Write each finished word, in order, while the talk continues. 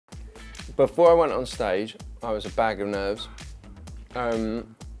Before I went on stage, I was a bag of nerves.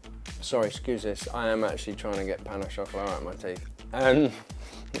 Sorry, excuse this, I am actually trying to get pan au chocolat out of my teeth.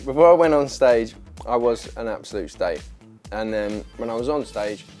 Before I went on stage, I was an absolute state. And then when I was on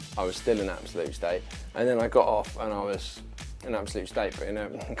stage, I was still an absolute state. And then I got off and I was an absolute state, but in a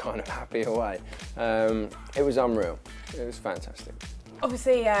kind of happier way. It was unreal. It was fantastic.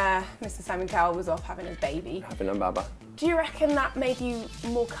 Obviously, Mr. Simon Cowell was off having his baby. Having a baba. Do you reckon that made you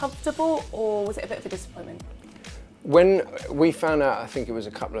more comfortable, or was it a bit of a disappointment? When we found out, I think it was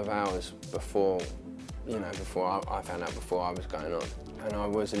a couple of hours before, you know, before I found out before I was going on. And I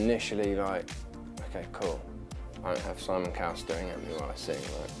was initially like, okay, cool. I don't have Simon Cowell staring at me while I sing,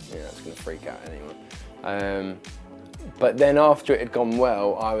 like, you know, it's gonna freak out anyone. But then after it had gone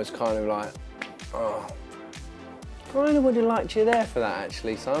well, I was kind of like, oh, I really would have liked you there for that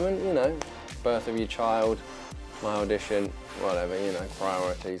actually, Simon, you know, birth of your child, my audition, whatever, you know,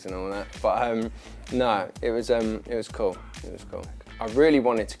 priorities and all that. But no, it was cool, it was cool. I really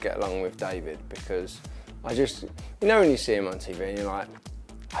wanted to get along with David because I just, you know when you see him on TV and you're like,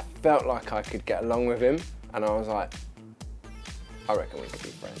 I felt like I could get along with him and I was like, I reckon we could be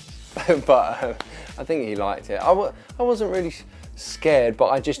friends. But I think he liked it. I wasn't really scared, but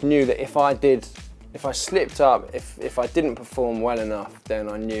I just knew that if I slipped up, if I didn't perform well enough, then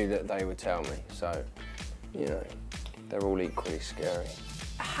I knew that they would tell me. So, you know, they're all equally scary.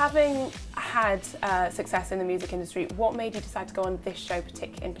 Having had success in the music industry, what made you decide to go on this show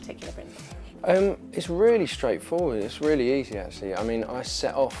in particular, Prince? It's really straightforward. It's really easy, actually. I mean, I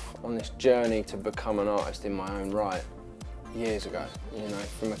set off on this journey to become an artist in my own right years ago, you know,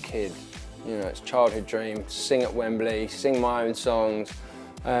 from a kid. You know, it's a childhood dream, sing at Wembley, sing my own songs.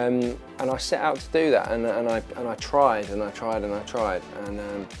 And I set out to do that, and I tried, and I tried, and I tried.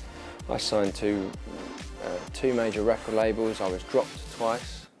 And I signed to two major record labels. I was dropped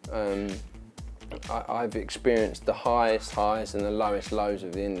twice. I've experienced the highest highs and the lowest lows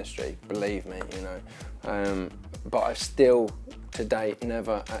of the industry, believe me, you know. But I've still, to date,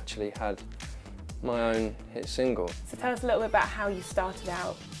 never actually had my own hit single. So tell us a little bit about how you started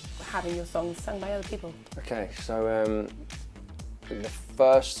out having your songs sung by other people. Okay, so the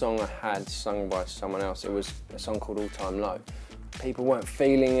first song I had sung by someone else, it was a song called All Time Low. People weren't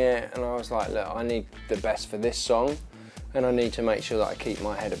feeling it, and I was like, look, I need the best for this song, and I need to make sure that I keep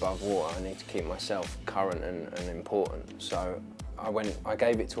my head above water. I need to keep myself current and important. So I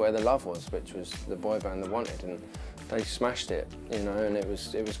gave it to Where the Love Was, which was the boy band The Wanted, and they smashed it, you know, and it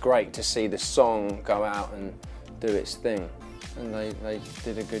was great to see the song go out and do its thing. And they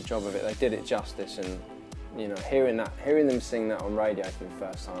did a good job of it. They did it justice, and you know, hearing them sing that on radio for the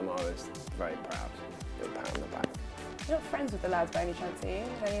first time, I was very proud. Little pat on the back. You're not friends with the lads by any chance, are you?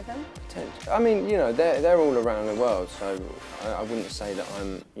 With any of them? I mean, you know, they're all around the world, so I wouldn't say that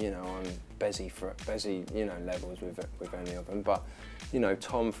I'm, you know, I'm busy, you know, levels with any of them. But you know,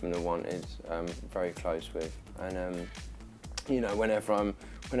 Tom from The Wanted, very close with, and you know, whenever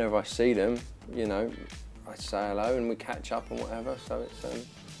I see them, you know, I say hello and we catch up and whatever. So it's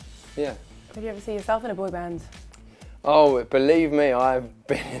yeah. Have you ever seen yourself in a boy band? Oh, believe me, I've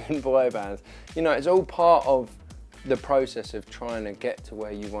been in boy bands. You know, it's all part of the process of trying to get to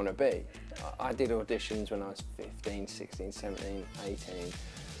where you want to be. I did auditions when I was 15, 16, 17, 18,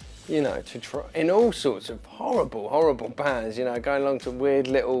 you know, to try in all sorts of horrible bands, you know, going along to weird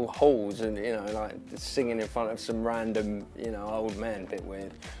little halls and, you know, like singing in front of some random, you know, old men, a bit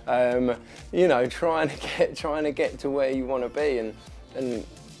weird. You know, trying to get to where you want to be, and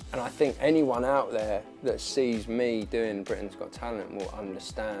I think anyone out there that sees me doing Britain's Got Talent will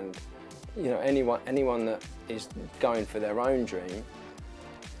understand. You know, anyone that is going for their own dream,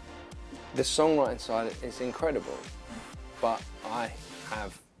 the songwriting side is incredible, but I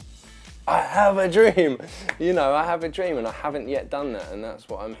have a dream. You know, I have a dream, and I haven't yet done that, and that's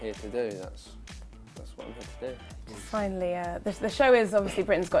what I'm here to do. That's what I'm here to do. Just finally, the show is obviously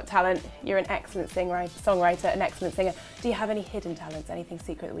Britain's Got Talent. You're an excellent songwriter, an excellent singer. Do you have any hidden talents, anything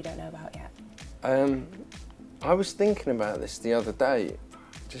secret that we don't know about yet? I was thinking about this the other day,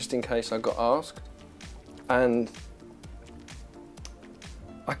 just in case I got asked, and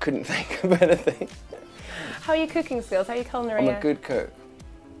I couldn't think of anything. How are your cooking skills? How are your culinary? I'm a good cook.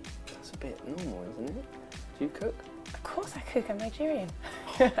 That's a bit normal, isn't it? Do you cook? Of course I cook, I'm Nigerian.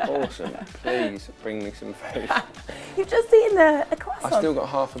 Awesome. Please bring me some food. You've just eaten a croissant. I've still got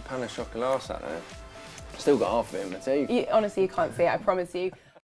half a pan of chocolat sat there. Still got half of it in my teeth. Honestly, you can't see it, I promise you.